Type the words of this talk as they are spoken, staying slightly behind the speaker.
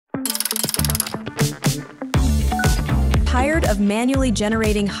Tired of manually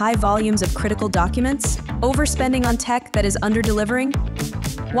generating high volumes of critical documents? Overspending on tech that is under-delivering?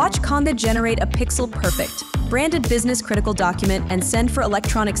 Watch Conga generate a pixel-perfect, branded business-critical document and send for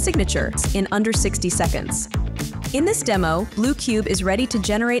electronic signature in under 60 seconds. In this demo, Blue Cube is ready to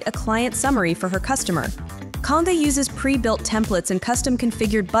generate a client summary for her customer. Conga uses pre-built templates and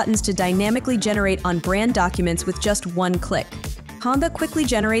custom-configured buttons to dynamically generate on-brand documents with just one click. Conga quickly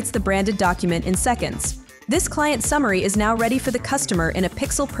generates the branded document in seconds. This client summary is now ready for the customer in a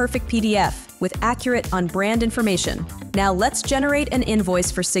pixel-perfect PDF with accurate on-brand information. Now let's generate an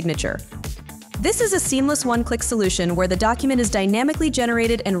invoice for signature. This is a seamless one-click solution where the document is dynamically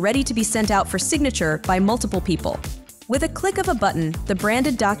generated and ready to be sent out for signature by multiple people. With a click of a button, the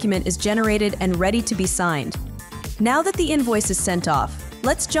branded document is generated and ready to be signed. Now that the invoice is sent off,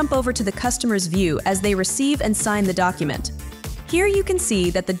 let's jump over to the customer's view as they receive and sign the document. Here you can see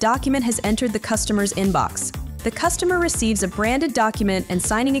that the document has entered the customer's inbox. The customer receives a branded document and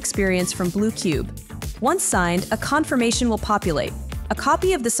signing experience from Blue Cube. Once signed, a confirmation will populate. A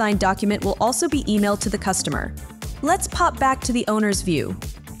copy of the signed document will also be emailed to the customer. Let's pop back to the owner's view.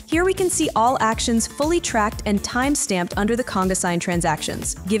 Here we can see all actions fully tracked and time-stamped under the Conga Sign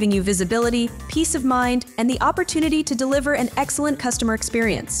transactions, giving you visibility, peace of mind, and the opportunity to deliver an excellent customer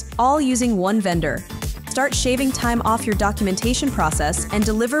experience, all using one vendor. Start shaving time off your documentation process and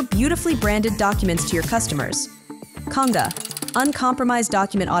deliver beautifully branded documents to your customers. Conga, uncompromised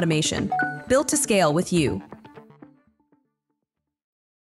document automation, built to scale with you.